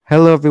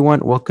Hello,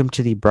 everyone. Welcome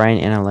to the Brian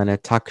and Elena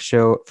Talk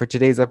Show. For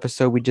today's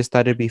episode, we just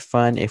thought it'd be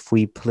fun if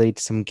we played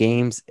some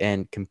games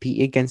and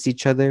compete against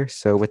each other.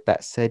 So, with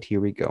that said,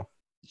 here we go.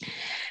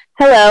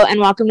 Hello,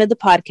 and welcome to the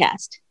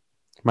podcast.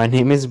 My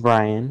name is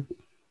Brian.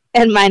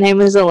 And my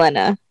name is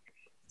Elena.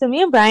 So,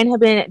 me and Brian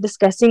have been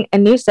discussing a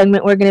new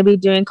segment we're going to be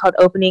doing called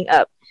Opening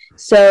Up.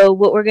 So,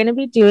 what we're going to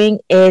be doing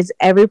is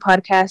every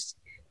podcast,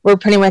 we're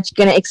pretty much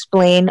going to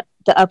explain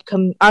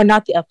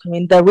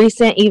the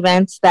recent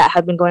events that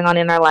have been going on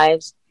in our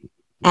lives.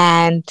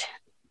 And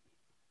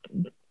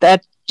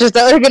that's just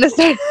how we're going to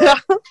start it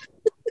off.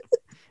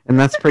 And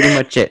that's pretty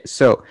much it.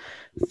 So,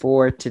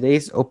 for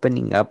today's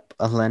opening up,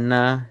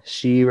 Elena,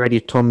 she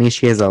already told me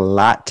she has a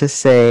lot to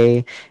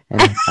say,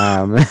 and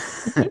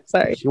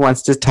Sorry, she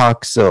wants to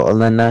talk. So,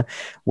 Elena,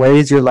 what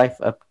is your life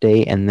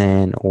update, and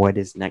then what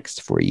is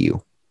next for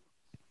you?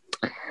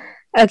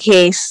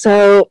 Okay,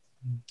 so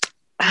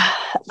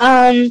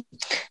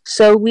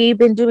we've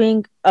been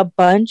doing a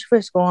bunch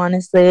for school,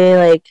 honestly,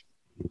 like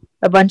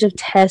a bunch of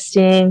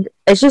testing.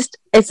 It's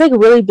like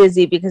really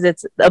busy because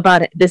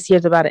this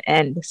year's about to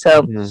end.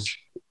 So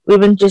we've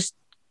been just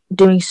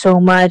doing so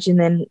much. And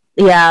then,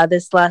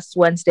 this last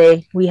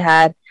Wednesday we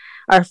had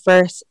our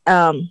first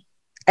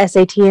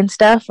SAT and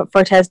stuff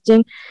for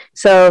testing.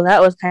 So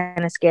that was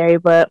kind of scary,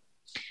 but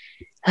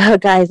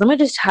guys, let me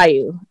just tell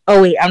you.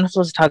 Oh wait, I'm not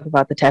supposed to talk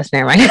about the test.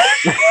 Never mind.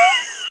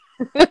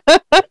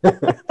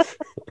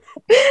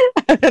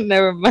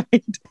 Never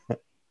mind.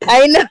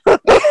 I know.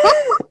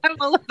 I'm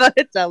all about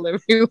to tell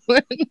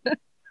everyone.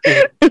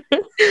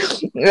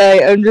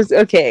 I'm just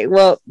okay.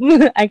 Well,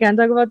 I can't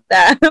talk about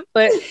that,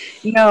 but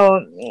no,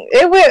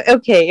 it went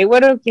okay. It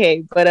went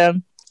okay, but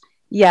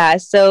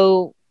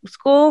So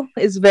school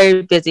is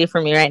very busy for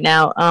me right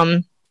now.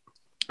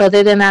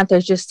 Other than that,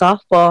 there's just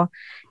softball,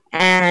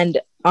 and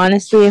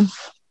honestly,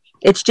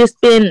 it's just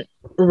been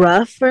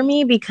rough for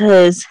me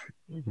because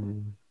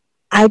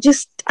I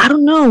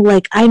don't know.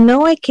 Like, I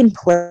know I can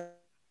play,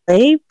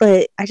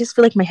 but I just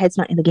feel like my head's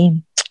not in the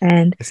game.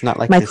 And it's not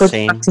like my the coach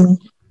same. talked to me.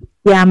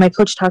 Yeah, my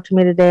coach talked to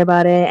me today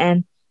about it,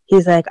 and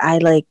he's like, I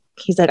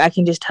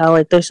can just tell,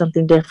 like, there's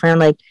something different.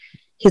 Like,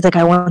 he's like,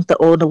 I want the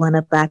old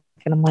Elena back,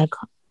 and I'm like,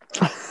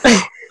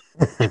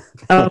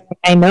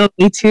 I know,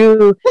 me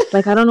too.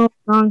 Like, I don't know what's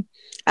wrong.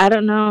 I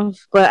don't know,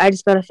 but I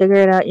just gotta figure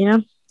it out.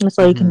 That's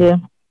all you can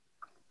do.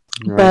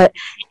 Right. But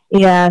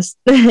yes,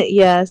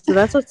 yeah. So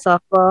that's what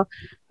softball.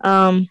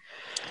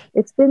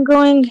 It's been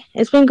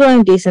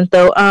going decent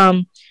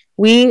though.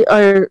 We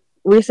are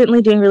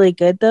recently doing really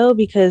good though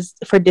because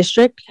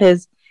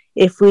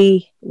if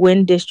we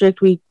win district,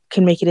 we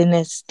can make it in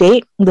the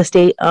state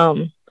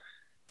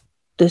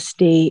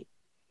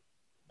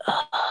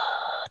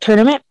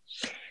tournament.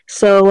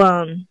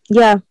 So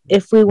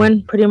if we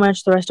win pretty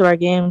much the rest of our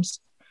games,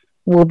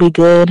 we'll be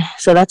good.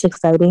 So that's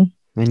exciting.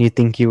 And you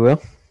think you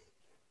will?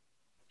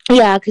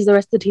 Yeah, because the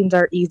rest of the teams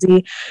are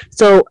easy.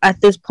 So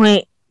at this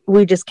point,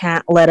 we just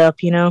can't let up,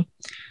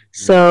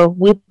 So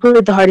we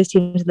played the hardest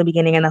teams in the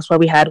beginning, and that's why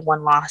we had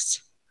one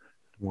loss.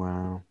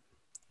 Wow.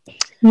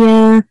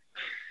 Yeah.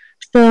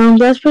 So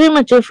that's pretty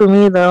much it for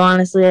me, though,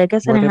 honestly. I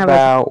guess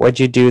what'd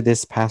you do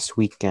this past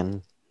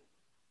weekend?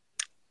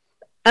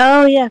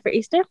 Oh, yeah, for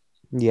Easter?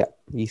 Yeah,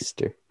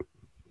 Easter.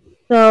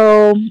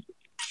 So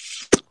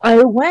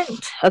I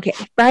went,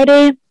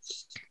 Friday.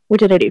 What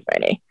did I do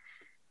Friday?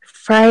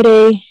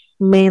 Friday,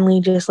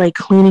 mainly just like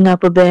cleaning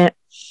up a bit.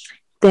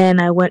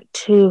 Then I went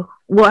to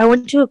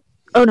the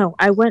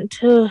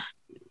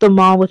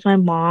mall with my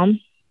mom.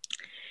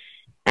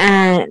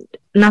 And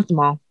not the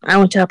mall. I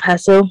went to El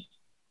Paso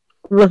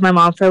with my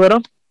mom for a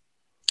little.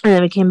 And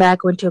then we came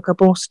back, went to a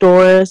couple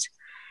stores.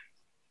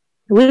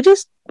 We're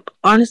just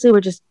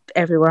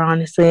everywhere,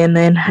 honestly. And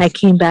then I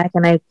came back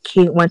and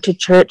went to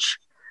church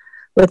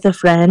with a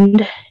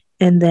friend.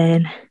 And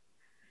then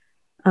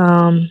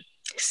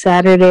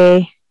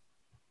Saturday,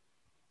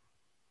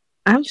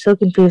 I'm so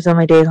confused on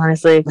my days,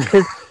 honestly,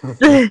 because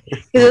it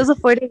was a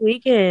 4-day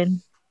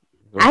weekend.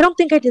 I don't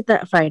think I did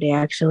that Friday,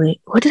 actually.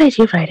 What did I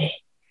do Friday?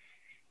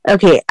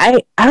 Okay,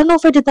 I don't know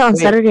if I did that on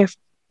Saturday.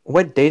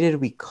 What day did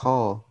we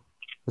call?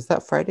 Was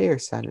that Friday or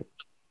Saturday?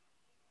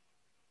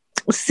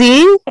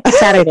 See?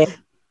 Saturday.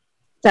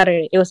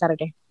 Saturday. It was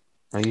Saturday.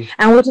 And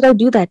what did I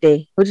do that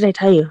day? What did I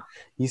tell you?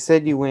 You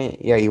said you went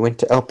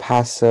to El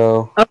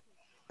Paso. Oh,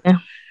 yeah.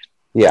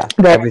 Yeah,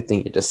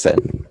 everything you just said.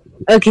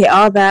 Okay,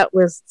 all that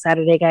was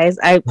Saturday, guys.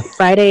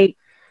 Friday,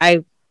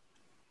 I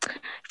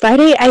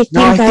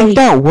think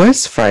that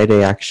was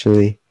Friday,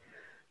 actually.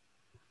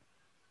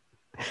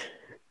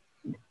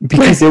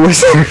 Because it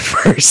was our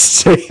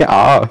first day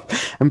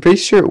off. I'm pretty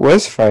sure it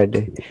was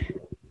Friday.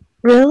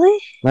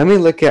 Really? Let me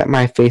look at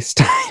my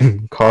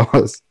FaceTime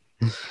calls.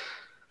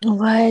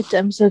 What?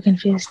 I'm so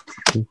confused.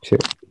 Me too.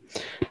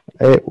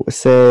 It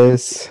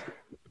says...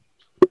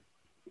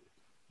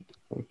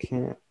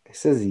 It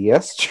says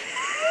yesterday.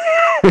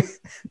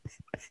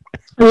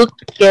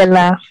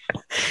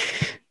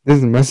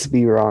 This must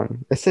be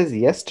wrong. It says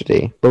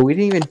yesterday, but we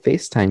didn't even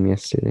FaceTime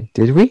yesterday,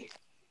 did we?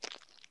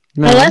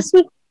 No. Unless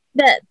we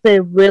did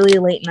the really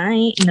late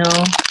night, no.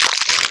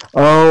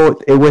 Oh,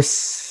 it was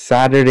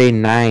Saturday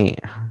night,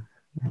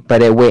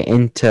 but it went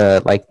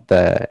into like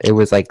it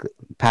was like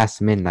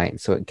past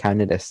midnight, so it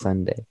counted as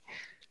Sunday.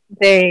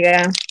 There you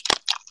go.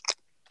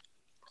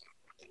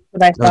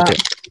 What I thought.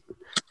 Okay.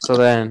 So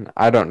then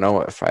I don't know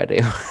what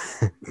Friday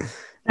was.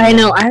 I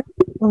know. I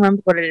don't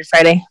remember what it is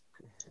Friday.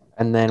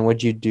 And then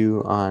what'd you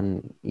do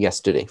on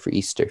yesterday for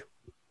Easter?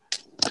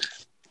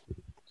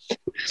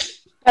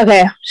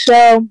 Okay,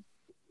 so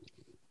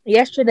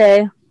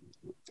yesterday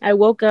I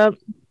woke up,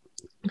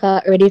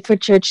 got ready for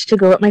church to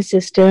go with my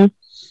sister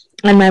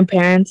and my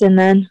parents, and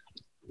then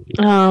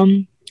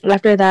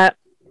after that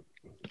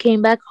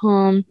came back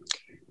home,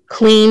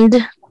 cleaned.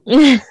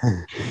 I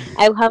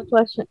helped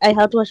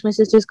wash my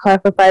sister's car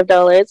for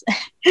 $5.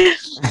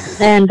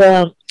 And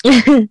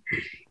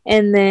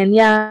and then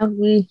yeah,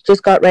 we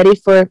just got ready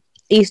for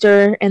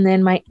Easter, and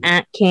then my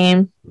aunt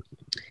came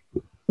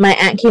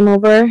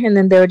over, and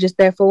then they were just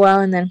there for a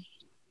while, and then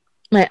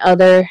my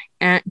other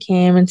aunt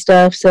came and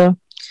stuff. So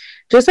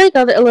just like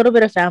a little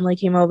bit of family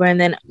came over, and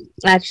then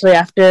actually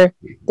after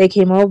they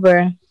came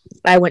over,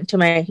 I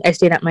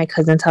stayed at my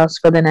cousin's house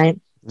for the night.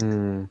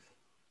 And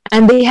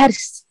they had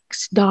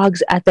 6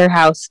 dogs at their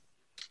house.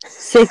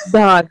 6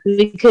 dogs,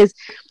 because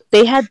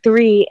they had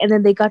 3, and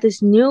then they got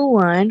this new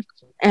one,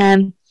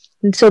 and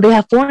so they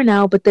have 4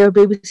 now, but they're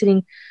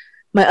babysitting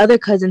my other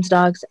cousin's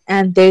dogs,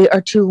 and they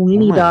are 2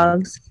 weenie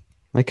dogs.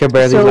 I could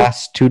barely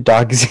last 2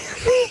 dogs.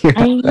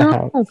 I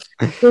know.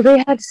 So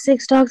they had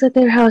 6 dogs at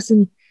their house,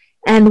 and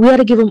we had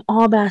to give them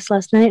all baths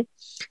last night.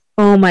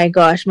 Oh my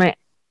gosh,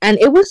 and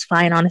it was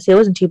fine, honestly. It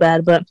wasn't too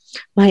bad, but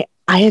I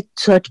had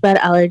such bad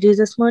allergies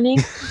this morning.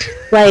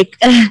 like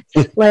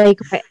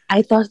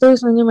I thought there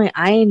was something in my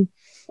eye, and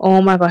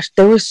oh my gosh,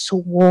 they were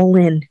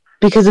swollen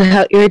because of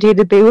how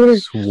irritated they were.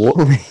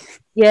 Swollen.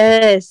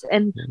 Yes,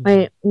 and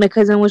my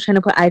cousin was trying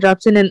to put eye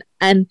drops in,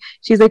 and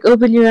she's like,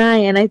 "Open your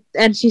eye,"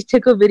 and she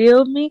took a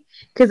video of me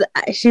because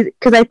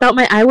I thought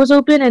my eye was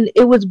open, and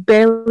it was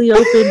barely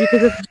open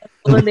because of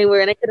when they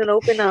were, and I couldn't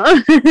open up.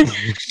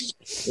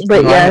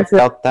 But yeah, I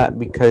felt that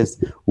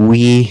because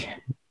we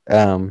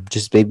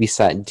just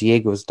babysat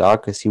Diego's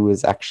dog because he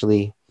was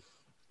actually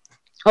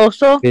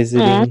also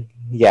visiting.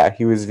 Yeah,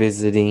 he was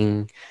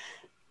visiting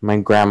my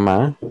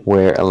grandma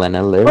where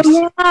Elena lives.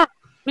 Oh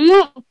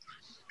yeah.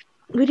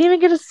 We didn't even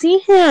get to see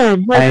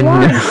him. Like,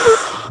 why?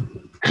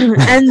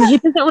 And he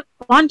doesn't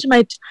respond to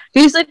my.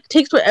 He just like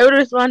takes forever to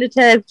respond to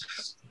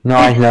text. No,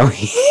 I know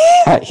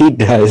he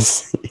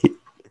does.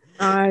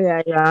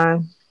 Yeah.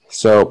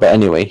 So, but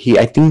anyway,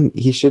 I think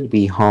he should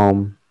be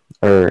home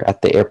or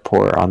at the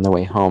airport on the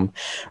way home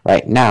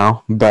right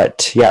now.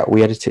 But yeah,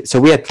 we had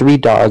so we had 3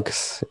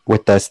 dogs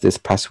with us this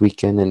past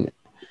weekend, and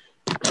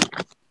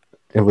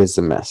it was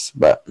a mess.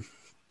 But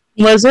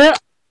was it?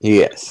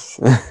 Yes.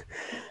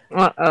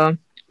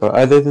 But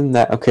other than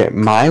that, okay,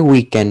 my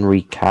weekend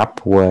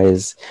recap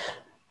was,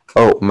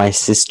 my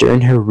sister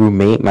and her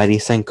roommate,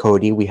 Marisa and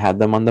Cody, we had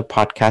them on the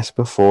podcast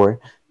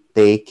before.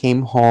 They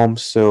came home,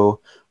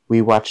 so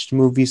we watched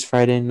movies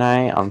Friday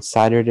night. On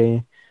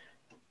Saturday,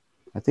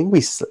 I think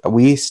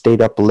we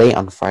stayed up late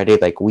on Friday.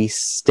 Like, we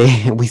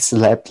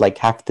slept like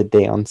half the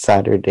day on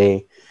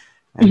Saturday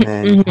and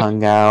then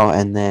hung out.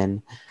 And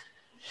then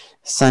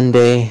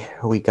Sunday,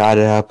 we got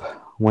up,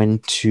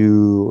 went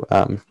to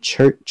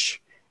church.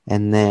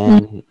 And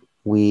then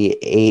we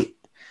ate.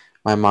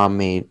 My mom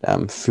made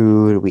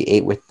food. We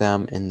ate with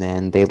them, and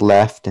then they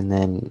left, and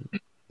then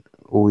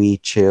we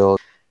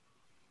chilled.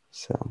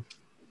 So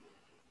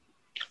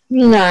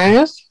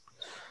nice.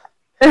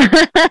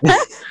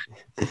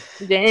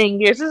 Dang,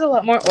 yours is a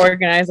lot more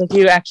organized. Like,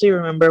 you actually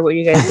remember what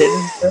you guys did,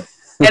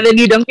 and then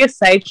you don't get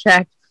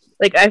sidetracked.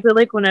 Like, I feel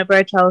like whenever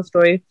I tell a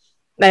story,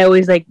 I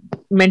always like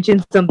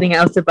mention something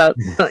else about,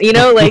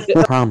 like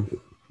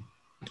prom.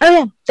 Oh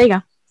yeah, there you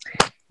go.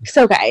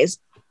 So guys,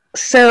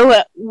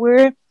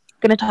 we're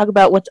gonna talk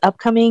about what's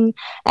upcoming,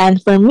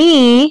 and for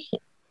me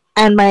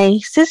and my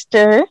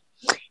sister,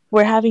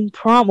 we're having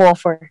prom. Well,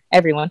 for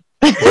everyone,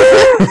 we're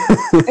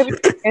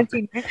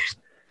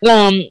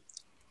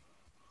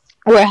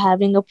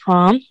having a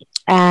prom,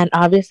 and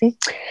obviously,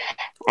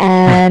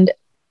 and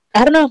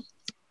I don't know.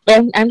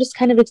 I'm just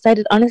kind of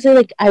excited. Honestly,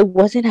 like, I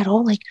wasn't at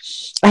all, like,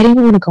 I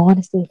didn't want to go,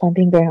 honestly, if I'm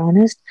being very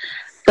honest.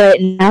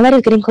 But now that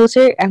it's getting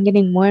closer, I'm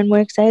getting more and more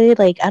excited.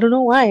 Like, I don't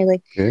know why.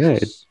 Like,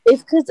 good.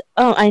 It's because,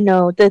 I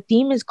know, the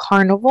theme is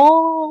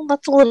carnival.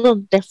 That's a little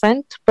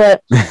different.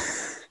 But,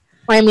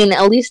 I mean,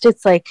 at least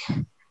it's like,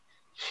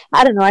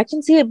 I don't know. I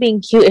can see it being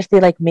cute if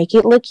they, like, make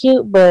it look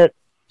cute. But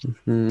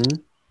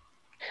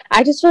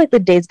I just feel like the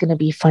day's going to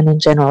be fun in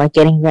general. Like,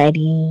 getting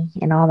ready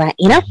and all that,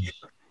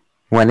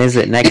 When is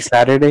it? Next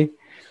Saturday?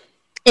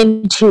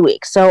 In 2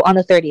 weeks. So, on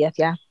the 30th,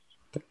 yeah.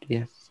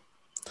 30th.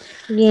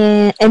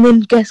 Yeah, and then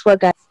guess what,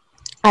 guys?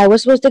 I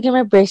was supposed to get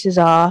my braces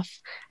off.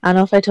 I don't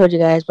know if I told you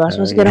guys, but I was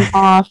supposed to get them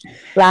off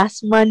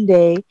last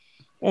Monday.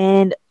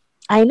 And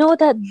I know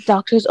that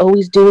doctors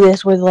always do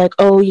this where they're like,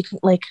 oh, you can,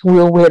 like,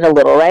 we'll wait a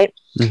little, right?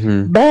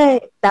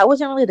 But that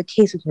wasn't really the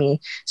case with me.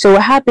 So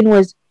what happened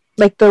was,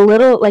 like,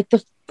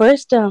 the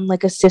first,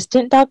 like,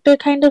 assistant doctor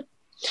kind of,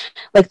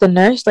 like the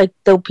nurse, like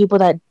the people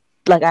that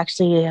like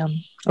actually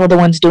are the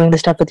ones doing the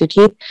stuff with your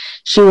teeth.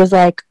 She was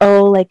like,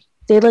 "Oh, like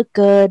they look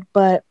good,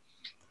 but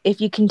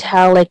if you can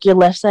tell, like your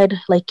left side,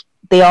 like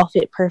they all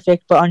fit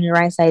perfect, but on your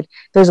right side,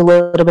 there's a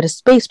little bit of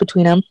space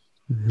between them.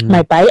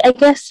 My bite, I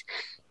guess."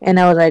 And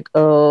I was like,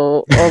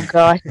 oh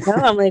gosh. No,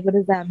 I'm like, what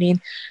does that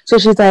mean? So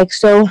she's like,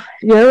 so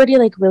you're already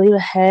like really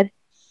ahead,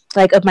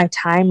 like of my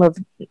time of,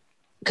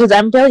 because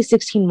I'm barely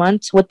 16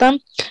 months with them,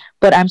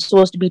 but I'm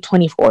supposed to be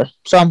 24,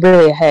 so I'm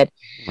really ahead.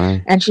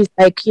 Right. And she's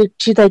like, your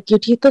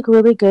teeth look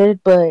really good,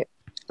 but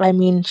I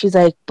mean, she's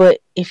like,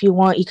 but if you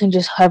want, you can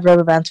just have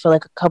rubber bands for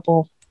like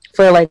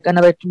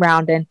another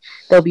round, and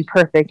they'll be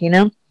perfect, you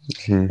know.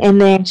 Mm-hmm.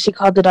 And then she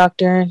called the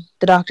doctor.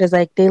 The doctor's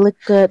like, they look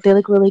good. They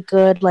look really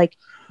good. Like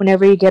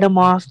whenever you get them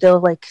off, they'll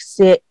like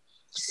sit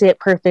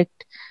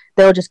perfect.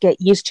 They'll just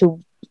get used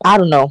to. I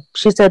don't know.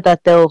 She said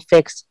that they'll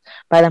fix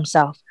by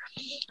themselves.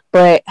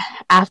 But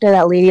after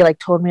that lady like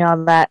told me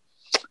all that,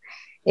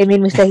 it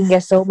made me second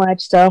guess so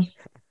much. So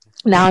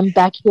now I'm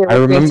back here. I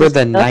remember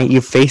the night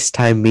you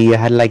FaceTimed me. You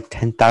had like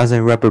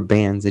 10,000 rubber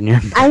bands in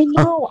your mouth. I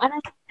know, and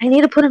I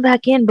need to put them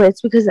back in, but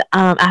it's because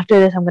after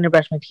this I'm gonna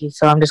brush my teeth,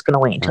 so I'm just gonna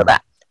wait until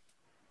that.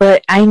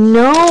 But I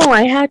know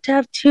I had to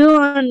have 2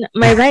 on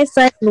my right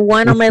side and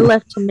 1 on my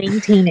left to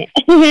maintain it.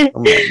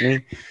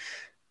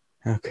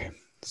 Okay,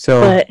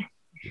 so. But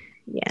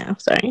yeah,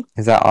 sorry.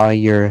 Is that all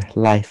your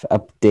life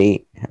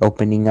update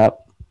opening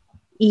up?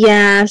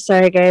 Yeah,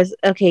 sorry guys.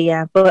 Okay,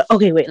 yeah, but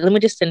okay, wait. Let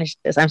me just finish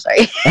this. I'm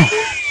sorry.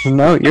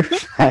 No, you're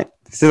fine.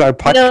 This is our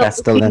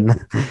podcast,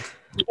 Elena.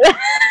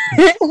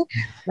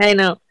 I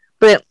know,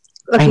 but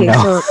okay,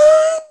 so.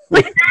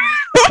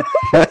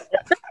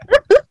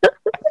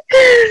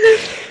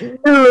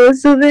 No,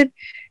 so then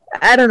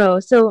I don't know.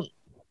 So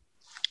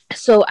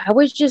I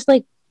was just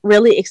like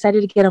really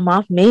excited to get them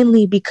off,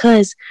 mainly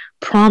because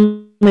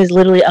prom is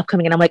literally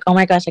upcoming, and I'm like, oh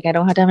my gosh, like I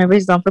don't have to have my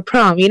braces on for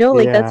prom, you know,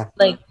 like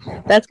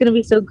that's gonna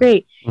be so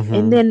great. Mm-hmm.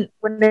 And then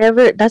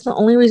whenever, that's the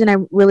only reason I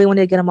really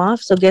wanted to get them off.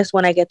 So guess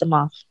when I get them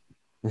off?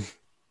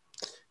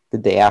 The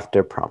day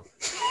after prom.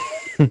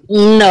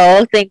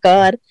 No, thank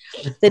God,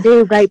 the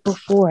day right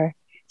before.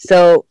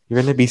 So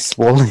you're gonna be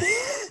swollen.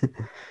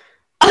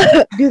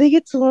 Do they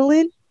get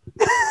swollen?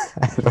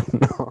 I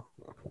don't know.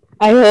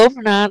 I hope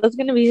not. That's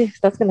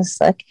gonna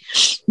suck.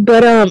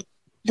 But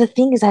the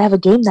thing is, I have a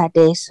game that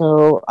day,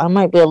 so I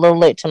might be a little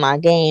late to my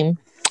game.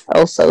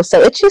 Also,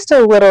 so it's just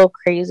a little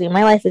crazy.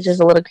 My life is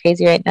just a little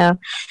crazy right now.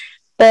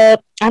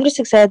 But I'm just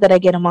excited that I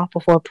get them off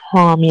before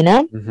prom, you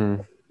know. Mm-hmm.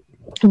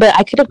 But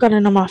I could have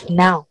gotten them off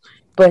now,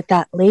 but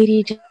that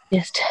lady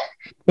just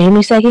made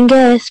me second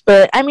guess.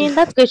 But I mean,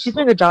 that's good. She's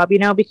doing a job, you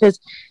know, because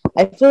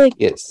I feel like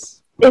yes.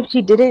 If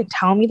she didn't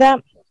tell me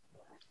that,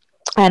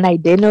 and I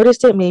did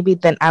notice it, maybe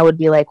then I would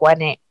be like, why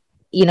didn't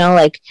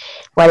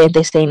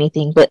they say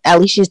anything? But at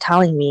least she's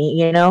telling me,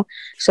 you know?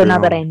 So now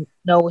that I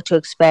know what to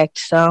expect,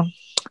 so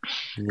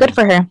good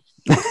for her.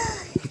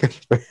 Good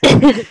for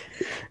her.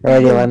 All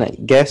right, Elena,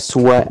 guess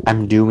what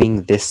I'm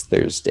doing this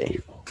Thursday?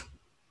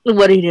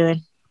 What are you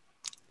doing?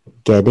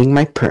 Getting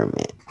my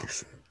permit.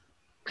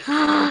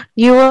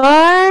 You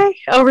are?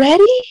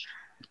 Already?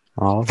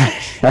 All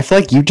right. I feel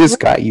like you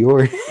just got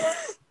yours.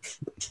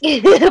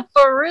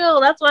 For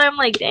real, that's why I'm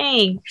like,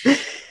 dang,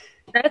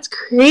 that's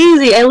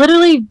crazy. I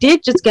literally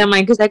did just get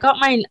mine because I got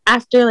mine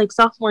after like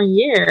sophomore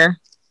year.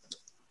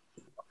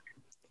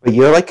 But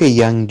you're like a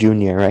young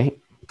junior, right?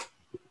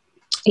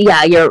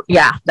 Yeah,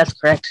 that's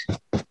correct.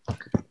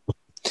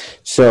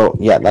 So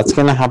yeah, that's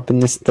gonna happen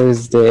this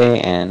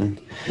Thursday.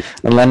 And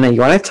Elena,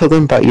 you want to tell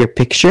them about your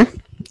picture?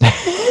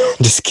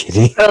 Just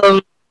kidding.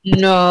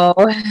 No.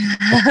 Oh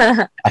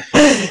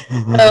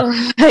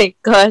my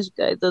gosh,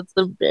 guys, that's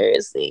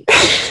embarrassing.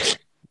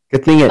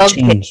 Good thing it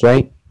changed,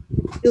 right?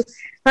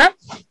 Huh?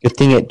 Good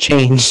thing it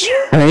changed,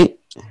 right?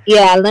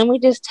 Yeah, let me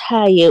just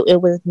tell you,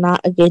 it was not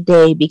a good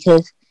day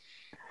because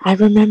I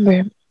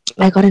remember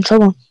I got in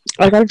trouble.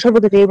 I got in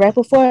trouble the day right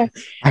before.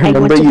 I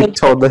remember you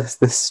told us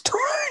this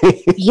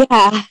story.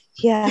 Yeah.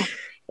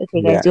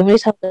 Okay, guys, do you want me to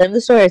tell them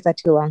the story, or is that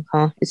too long,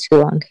 huh? It's too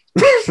long.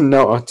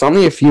 No, it's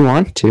only if you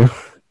want to.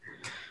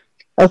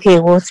 Okay,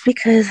 well, it's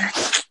because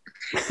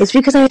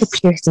I had a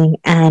piercing,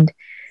 and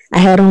I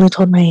had only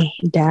told my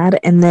dad,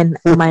 and then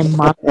my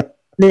mom.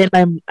 I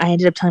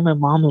ended up telling my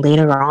mom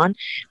later on,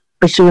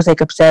 but she was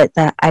like upset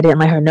that I didn't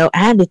let her know.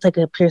 And it's like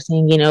a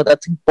piercing, you know,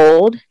 that's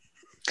bold.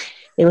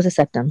 It was a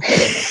septum.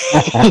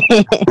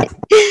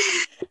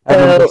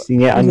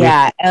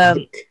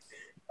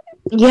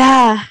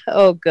 Yeah.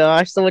 Oh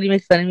gosh. So what do you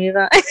make fun of me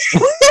about?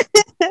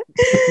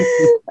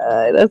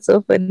 That's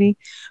so funny.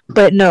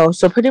 But no.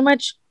 So pretty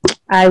much,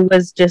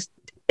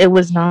 it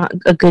was not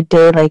a good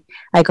day. Like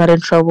I got in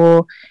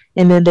trouble,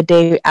 and then the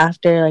day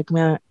after, like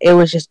it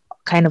was just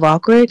kind of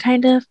awkward,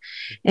 kind of.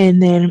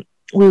 And then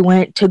we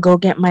went to go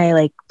get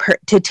my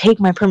to take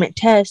my permit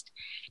test,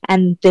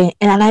 and I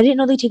didn't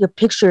know they take a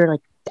picture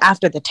like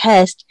after the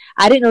test.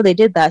 I didn't know they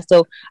did that,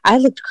 so I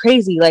looked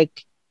crazy.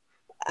 Like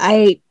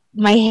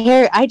my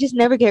hair, I just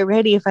never get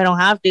ready if I don't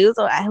have to,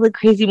 so I look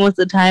crazy most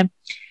of the time.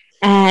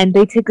 and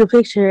they took a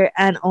picture,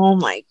 and oh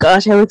my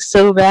gosh, I look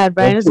so bad.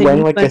 Brian Weren't was you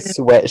wearing making like fun a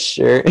of.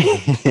 sweatshirt?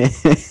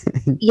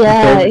 Your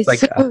Yeah, hair was it's like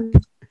so,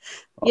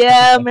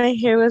 yeah, my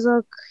hair was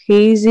all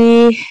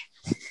crazy.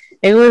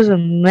 It was a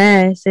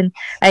mess, and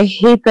I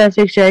hate that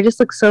picture. I just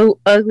look so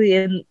ugly.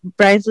 And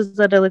Brian says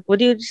that I look. What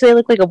do you say? I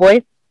look like a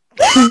boy.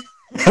 I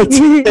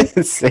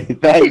didn't say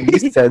that.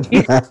 You said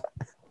that.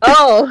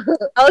 Oh,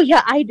 oh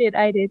yeah, I did.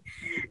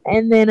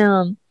 And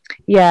then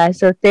yeah,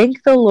 so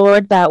thank the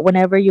Lord that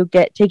whenever you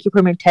take your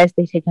permit test,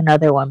 they take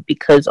another one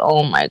because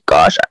oh my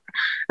gosh,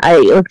 I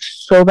looked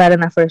so bad in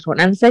that first one.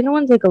 And the second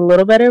one's like a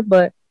little better,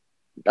 but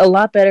a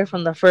lot better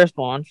from the first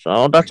one.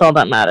 So that's all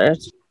that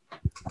matters.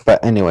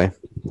 But anyway,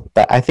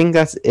 but I think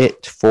that's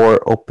it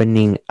for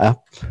opening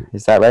up.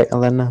 Is that right,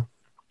 Elena?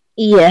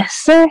 Yes,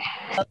 sir.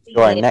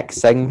 So our next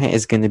segment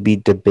is going to be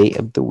debate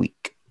of the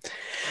week.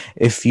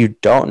 If you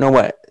don't know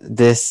what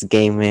this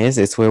game is,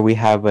 it's where we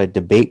have a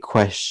debate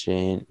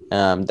question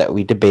that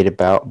we debate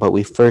about, but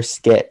we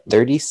first get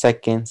 30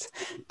 seconds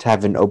to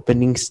have an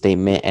opening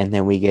statement, and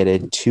then we get a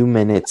 2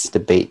 minutes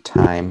debate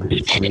time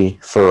free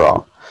for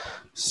all.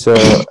 So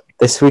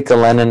this week,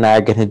 Elena and I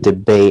are going to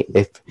debate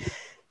if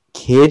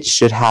kids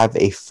should have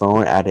a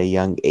phone at a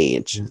young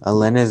age.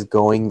 Elena's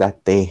going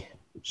that they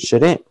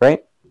shouldn't,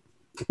 right?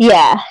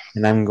 Yeah.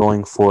 And I'm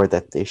going for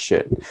that they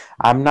should.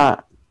 I'm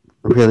not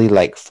really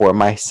like for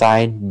my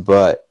side,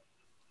 but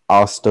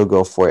I'll still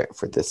go for it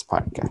for this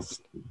podcast.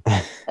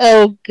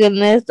 Oh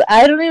goodness,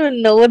 I don't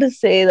even know what to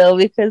say though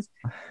because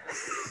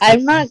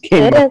I'm not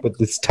Came good up with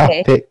this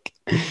topic.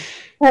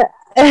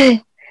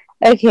 Okay.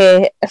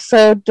 Okay,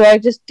 so do I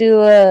just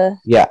do a?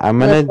 Yeah, I'm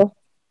gonna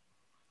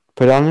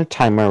put on a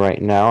timer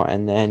right now,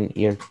 and then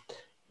you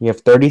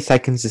have 30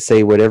 seconds to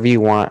say whatever you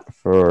want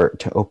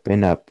to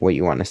open up what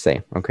you want to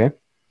say. Okay.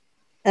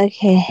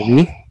 Okay.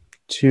 3,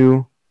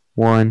 2,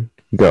 1,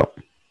 go.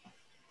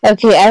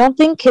 Okay, I don't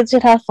think kids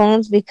should have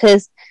phones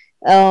because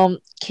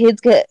kids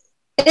get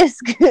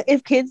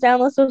if kids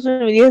download social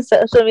media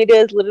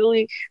is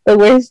literally the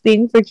worst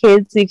thing for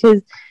kids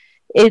because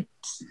it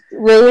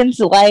ruins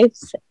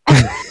lives.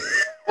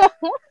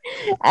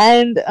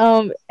 And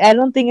I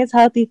don't think it's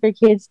healthy for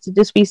kids to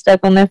just be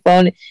stuck on their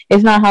phone.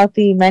 It's not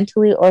healthy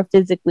mentally or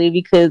physically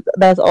because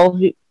that's all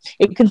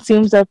it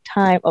consumes up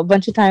time, a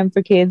bunch of time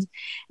for kids,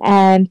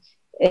 and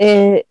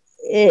it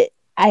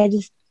I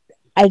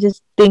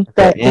just think Okay,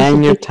 that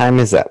and your time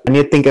is up. I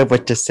need to think of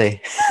what to say.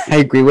 I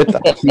agree with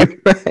that. I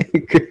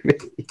agree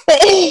with you.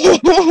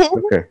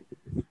 Okay.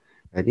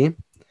 Ready?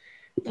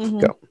 Mm-hmm.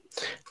 Go.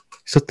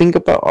 So think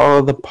about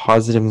all the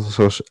positives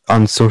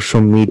on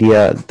social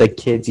media. The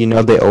kids,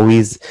 they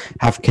always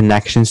have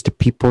connections to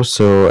people.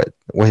 So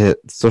with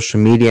social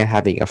media,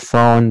 having a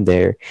phone,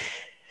 they'll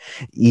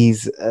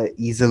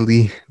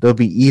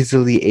be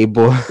easily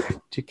able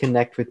to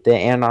connect with it.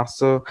 And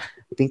also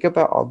think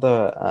about all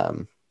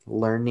the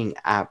learning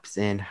apps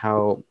and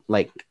how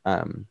I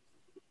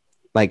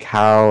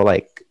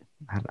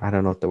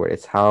don't know what the word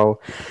is.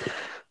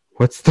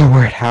 What's the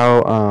word?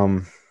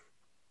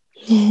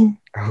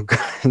 Oh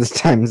god, the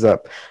time's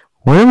up.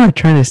 What am I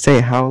trying to say?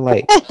 How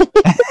I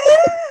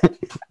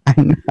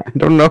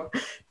don't know.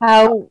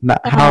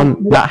 Not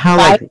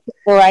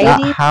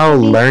how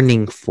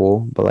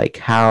learningful, but like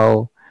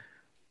how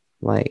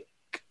like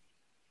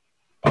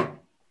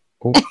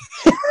oh.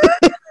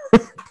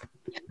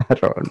 I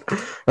don't know.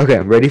 Okay,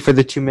 ready for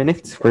the 2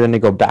 minutes? We're gonna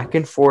go back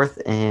and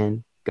forth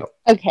and go.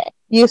 Okay,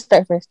 you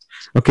start first.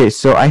 Okay,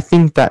 so I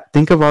think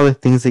of all the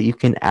things that you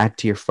can add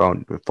to your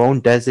phone. The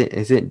phone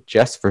isn't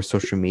just for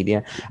social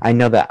media. I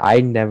know that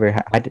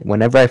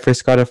whenever I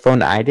first got a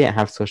phone, I didn't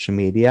have social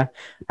media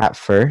at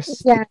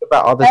first. Yeah, think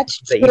about all the things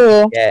that you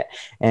can get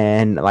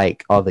and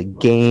like all the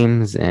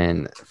games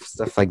and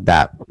stuff like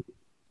that.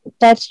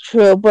 That's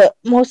true, but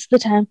most of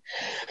the time,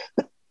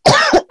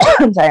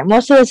 I'm sorry.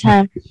 Most of the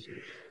time,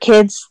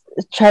 kids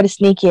try to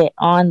sneak it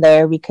on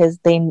there because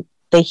they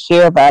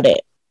hear about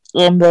it,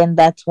 and then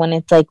that's when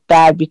it's like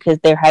bad because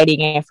they're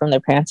hiding it from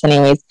their parents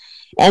anyways.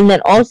 And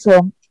then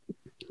also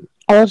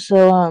just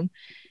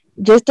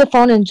the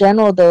phone in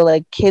general though,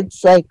 like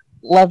kids like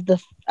love the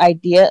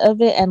idea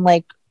of it and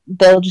like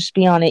they'll just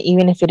be on it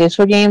even if it is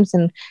for games,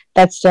 and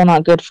that's still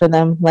not good for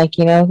them, like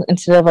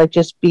instead of like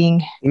just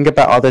being think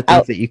about all the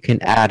things that you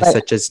can add,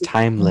 such as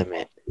time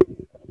limit.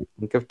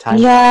 Think of time.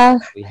 Yeah,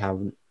 we have.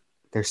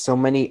 There's so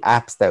many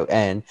apps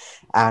and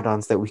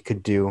add-ons that we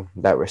could do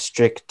that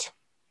restrict.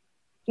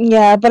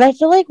 Yeah, but I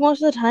feel like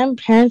most of the time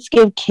parents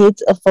give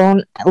kids a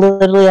phone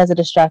literally as a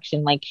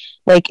distraction. Like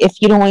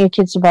if you don't want your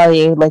kids to bother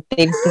you, like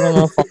they just give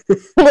them a phone.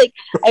 Like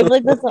I feel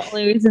like that's the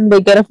only reason they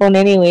get a phone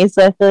anyway.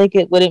 So I feel like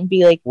it wouldn't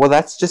be like. Well,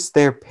 that's just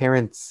their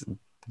parents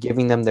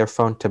giving them their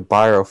phone to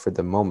borrow for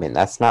the moment.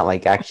 That's not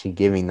like actually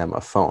giving them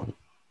a phone.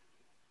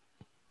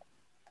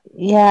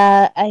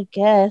 Yeah, I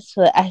guess,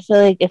 but I feel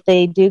like if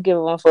they do give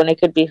them a phone,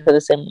 it could be for the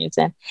same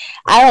reason.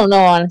 I don't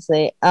know,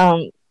 honestly.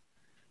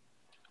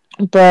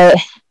 But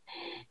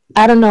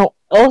I don't know.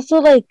 Also,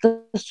 like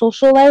the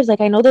social lives, like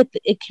I know that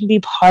it can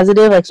be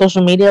positive, like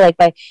social media, like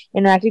by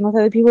interacting with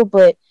other people.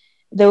 But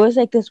there was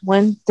like this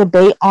one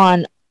debate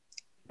on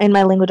in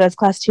my language arts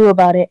class too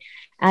about it,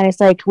 and it's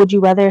like, would you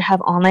rather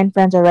have online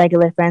friends or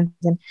regular friends?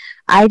 And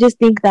I just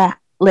think that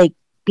like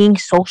being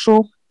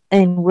social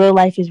in real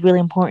life is really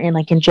important,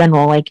 like in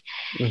general, like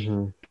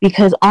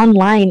because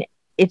online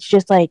it's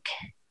just like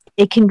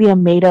it can be a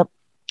made up.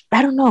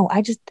 I don't know.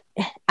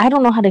 I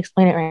don't know how to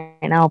explain it right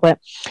now, but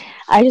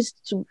I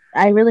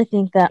really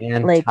think that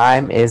and like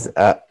time is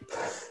up.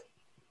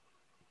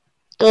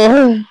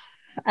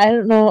 I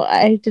don't know.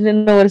 I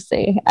didn't know what to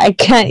say. I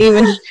can't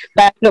even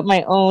back up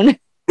my own.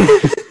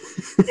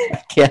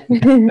 I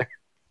can't.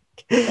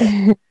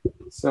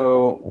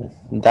 So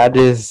that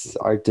is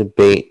our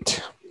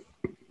debate.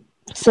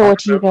 So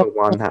what you guys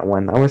won that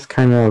one? That was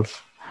kind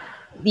of.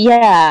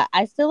 Yeah,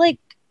 I feel like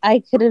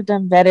I could have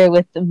done better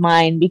with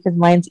mine because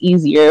mine's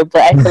easier,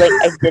 but I feel like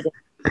I didn't.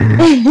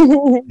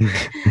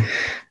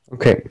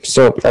 Okay,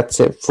 so that's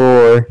it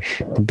for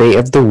debate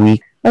of the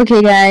week.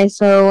 Okay, guys,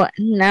 so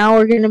now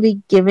we're going to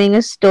be giving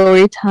a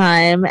story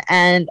time,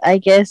 and I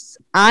guess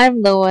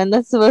I'm the one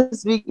that's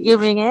supposed to be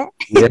giving it.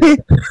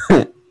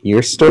 Yes.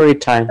 Your story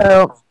time.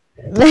 So,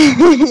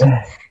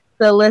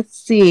 so let's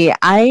see.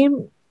 I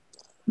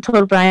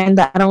told Brian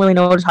that I don't really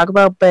know what to talk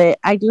about, but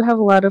I do have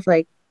a lot of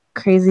like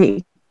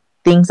crazy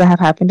things that have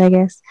happened, I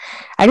guess.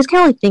 I just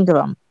can't really think of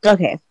them.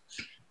 Okay.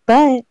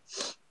 But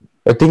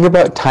think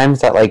about times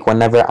that like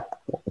whenever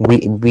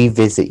we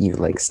visit you,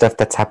 like stuff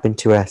that's happened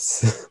to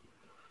us.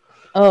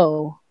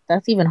 Oh,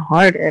 that's even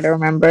harder to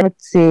remember.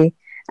 Let's see.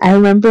 I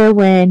remember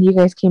when you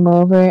guys came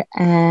over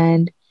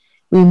and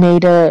we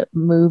made a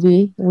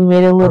movie. We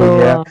made a little. Oh,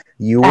 yeah.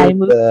 You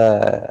were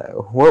the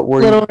what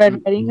were Little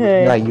Red Riding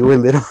Hood. Yeah, you were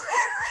Little.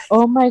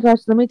 Oh my gosh!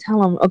 Let me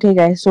tell them. Okay,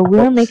 guys. So we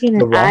were making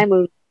an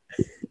iMovie.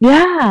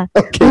 Yeah.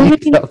 Okay.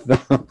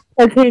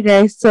 Okay,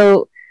 guys.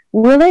 So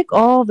we're like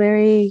all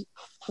very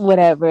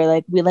whatever.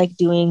 Like we like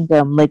doing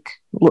like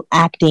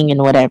acting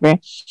and whatever.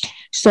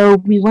 So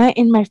we went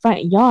in my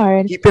front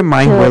yard. Keep in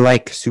mind we're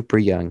like super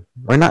young.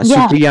 We're not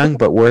super young,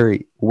 but we're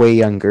way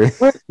younger.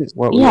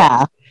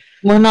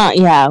 We're not.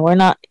 Yeah, we're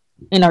not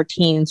in our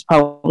teens.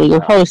 Probably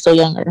we're probably still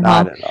younger.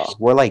 Not at all.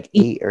 We're like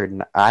 8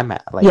 or I'm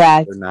at like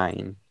 8 or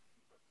 9.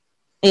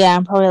 Yeah,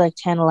 I'm probably like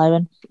 10,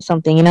 11,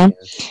 something, you know.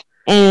 Yes.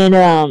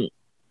 And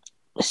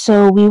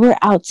so we were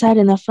outside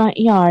in the front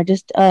yard,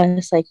 just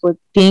us, like with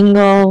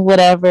Bingo,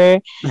 whatever,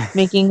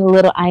 making a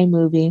little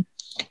iMovie.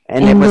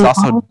 And it was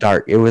also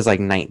dark. It was like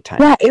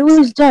nighttime. Yeah, it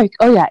was dark.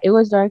 Oh yeah, it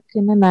was dark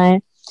in the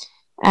night,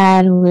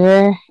 and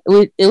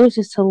it was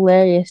just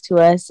hilarious to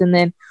us. And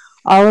then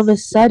all of a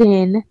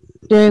sudden,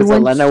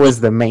 Elena was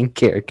the main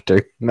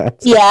character.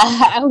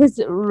 I was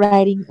a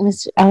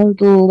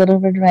Little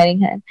Red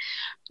Riding Hood,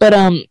 but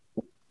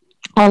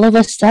all of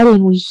a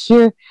sudden we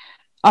hear.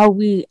 I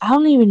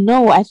don't even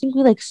know. I think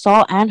we like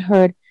saw and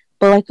heard,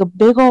 but like a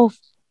big old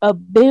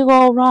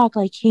rock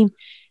like came,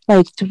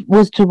 like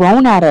was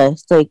thrown at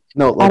us. Like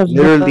no, like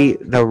literally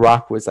the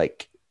rock was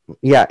like,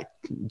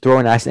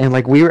 thrown at us, and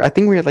like I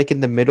think we were like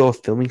in the middle of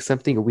filming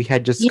something, or we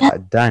had just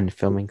got done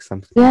filming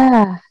something.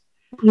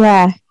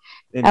 Yeah,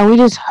 and we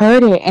just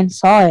heard it and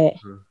saw it.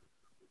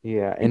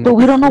 Yeah, but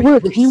we don't know where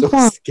it came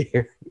from.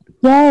 Scared.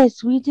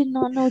 Yes, we did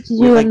not know what to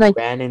do. We like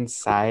ran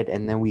inside,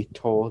 and then we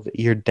told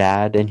your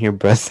dad and your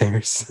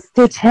brothers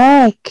to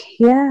check.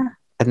 Yeah.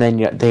 And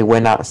then they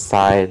went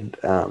outside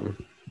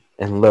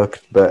and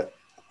looked, but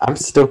I'm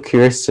still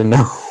curious to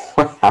know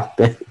what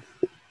happened.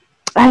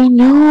 I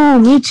know,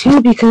 me too,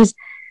 because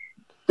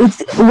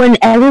when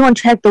everyone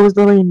checked, there was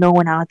literally no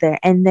one out there,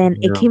 and then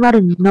it came out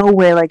of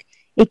nowhere. Like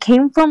it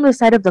came from the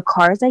side of the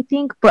cars, I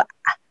think, but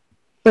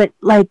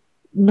like.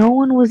 No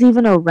one was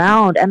even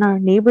around, and our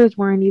neighbors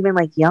weren't even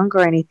like young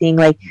or anything,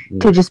 like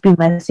to just be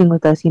messing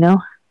with us, you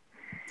know?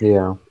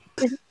 Yeah.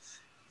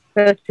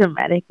 So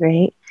traumatic,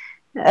 right?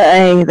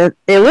 It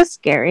was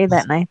scary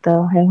that night,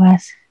 though. It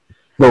was.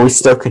 But we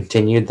still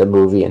continued the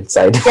movie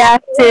inside. Yeah,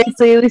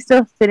 seriously, we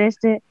still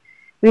finished it.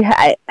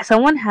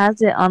 Someone has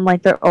it on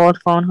like their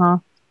old phone, huh?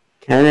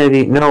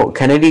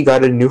 Kennedy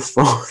got a new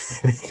phone.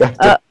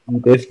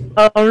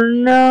 Oh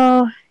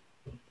no!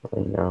 I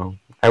know.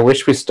 I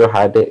wish we still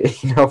had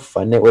it. You know how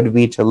fun it would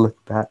be to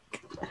look back.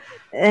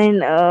 I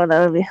know,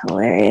 that would be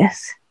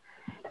hilarious.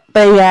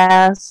 But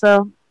yeah,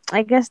 so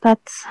I guess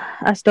that's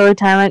a story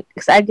time.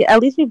 At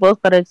least we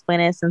both got to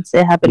explain it since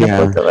it happened to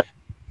both of us.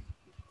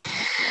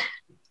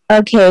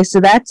 Okay, so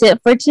that's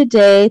it for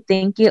today.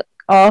 Thank you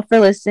all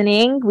for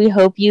listening. We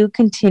hope you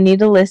continue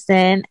to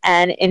listen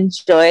and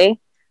enjoy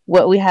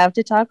what we have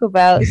to talk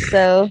about.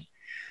 So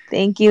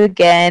thank you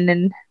again,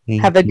 and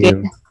have a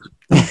good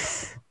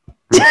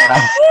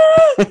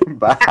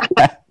Bye.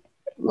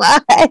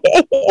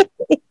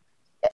 Bye.